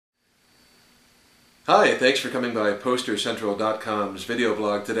Hi, thanks for coming by PosterCentral.com's video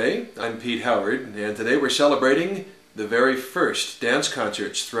blog today. I'm Pete Howard, and today we're celebrating the very first dance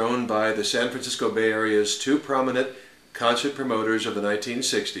concerts thrown by the San Francisco Bay Area's two prominent concert promoters of the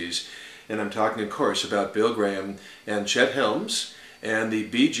 1960s. And I'm talking, of course, about Bill Graham and Chet Helms and the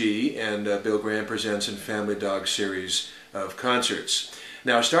BG and Bill Graham Presents and Family Dog series of concerts.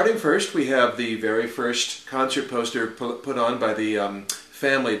 Now, starting first, we have the very first concert poster put on by the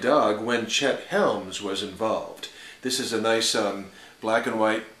Family Dog when Chet Helms was involved. This is a nice black and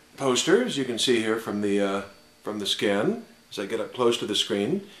white poster, as you can see here from the scan, as I get up close to the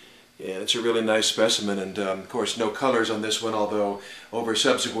screen. And it's a really nice specimen, and of course no colors on this one, although over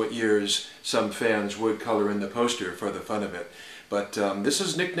subsequent years some fans would color in the poster for the fun of it. But this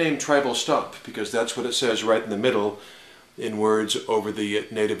is nicknamed Tribal Stomp because that's what it says right in the middle in words over the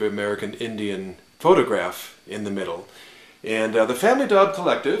Native American Indian photograph in the middle. And the Family Dog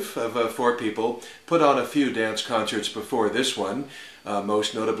Collective of four people put on a few dance concerts before this one,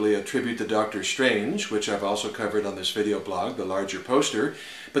 most notably a tribute to Dr. Strange, which I've also covered on this video blog, the larger poster.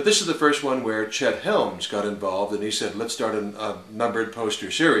 But this is the first one where Chet Helms got involved, and he said, let's start a numbered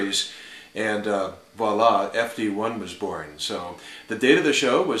poster series. And voila, FD1 was born. So the date of the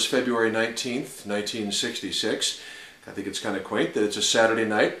show was February 19th, 1966. I think it's kind of quaint that it's a Saturday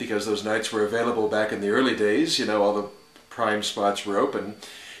night because those nights were available back in the early days. You know, all the prime spots were open.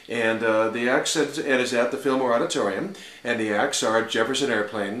 And the acts is at the Fillmore Auditorium, and the acts are Jefferson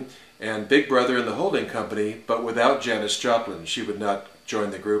Airplane and Big Brother and the Holding Company, but without Janis Joplin. She would not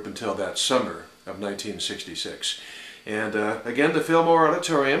join the group until that summer of 1966. And again, the Fillmore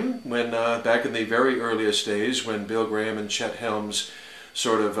Auditorium, when back in the very earliest days, when Bill Graham and Chet Helms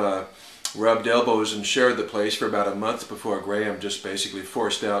sort of rubbed elbows and shared the place for about a month before Graham just basically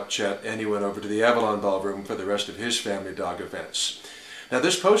forced out Chet, and he went over to the Avalon Ballroom for the rest of his Family Dog events. Now,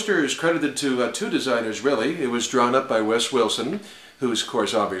 this poster is credited to two designers, really. It was drawn up by Wes Wilson, who's, of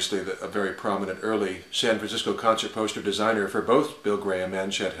course, obviously a very prominent early San Francisco concert poster designer for both Bill Graham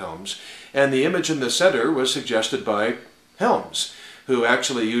and Chet Helms. And the image in the center was suggested by Helms, who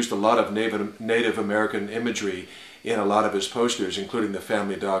actually used a lot of Native American imagery in a lot of his posters, including the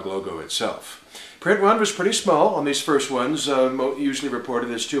Family Dog logo itself. Print run was pretty small on these first ones, usually reported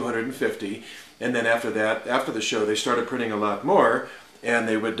as 250. And then after that, after the show, they started printing a lot more, and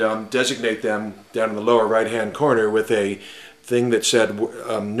they would designate them down in the lower right-hand corner with a thing that said,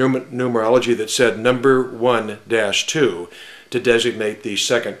 numerology that said number 1-2 to designate the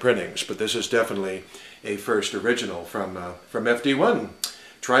second printings. But this is definitely a first original from FD1.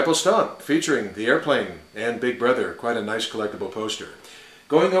 Tribal Stomp, featuring the Airplane and Big Brother. Quite a nice collectible poster.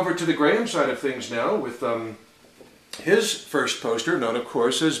 Going over to the Graham side of things now with his first poster, known of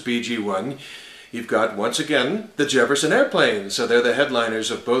course as BG1. You've got, once again, the Jefferson Airplane. So they're the headliners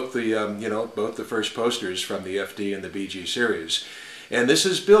of both the, both the first posters from the FD and the BG series. And this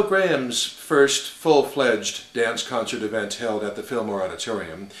is Bill Graham's first full-fledged dance concert event held at the Fillmore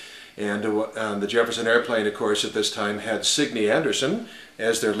Auditorium. And the Jefferson Airplane, of course, at this time had Signe Anderson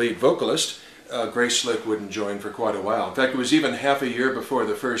as their lead vocalist. Grace Slick wouldn't join for quite a while. In fact, it was even half a year before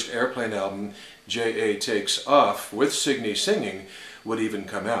the first Airplane album, J.A. Takes Off, with Signe singing, would even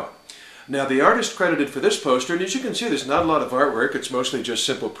come out. Now, the artist credited for this poster, and as you can see, there's not a lot of artwork. It's mostly just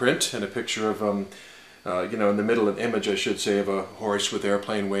simple print and a picture of, in the middle, an image, I should say, of a horse with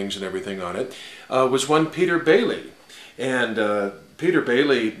airplane wings and everything on it, was one Peter Bailey. And Peter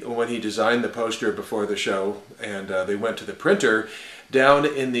Bailey, when he designed the poster before the show, and they went to the printer, down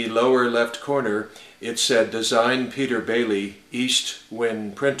in the lower left corner, it said, Design Peter Bailey, East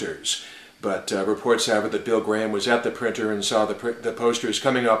Wind Printers. But reports have it that Bill Graham was at the printer and saw the posters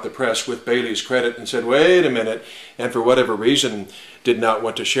coming off the press with Bailey's credit and said, wait a minute, and for whatever reason did not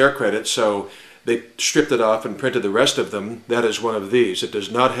want to share credit, so they stripped it off and printed the rest of them. That is one of these. It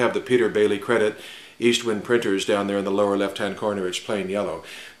does not have the Peter Bailey credit, East Wind Printers, down there in the lower left-hand corner. It's plain yellow.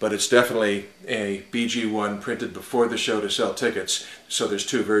 But it's definitely a BG1 printed before the show to sell tickets, so there's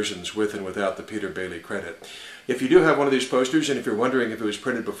two versions, with and without the Peter Bailey credit. If you do have one of these posters, and if you're wondering if it was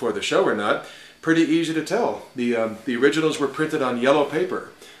printed before the show or not, pretty easy to tell. The originals were printed on yellow paper,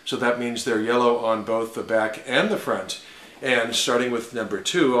 so that means they're yellow on both the back and the front. And starting with number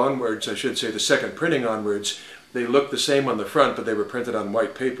 2 onwards, I should say the second printing onwards, they look the same on the front, but they were printed on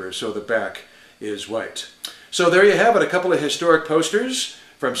white paper, so the back is white. So there you have it, a couple of historic posters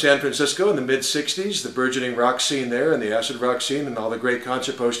from San Francisco in the mid-60s, the burgeoning rock scene there and the acid rock scene and all the great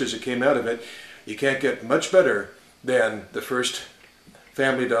concert posters that came out of it. You can't get much better than the first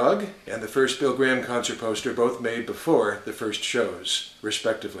Family Dog and the first Bill Graham concert poster, both made before the first shows,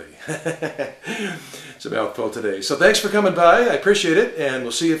 respectively. It's a mouthful today. So thanks for coming by. I appreciate it, and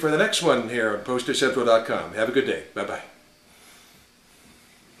we'll see you for the next one here on PosterCentral.com. Have a good day. Bye-bye.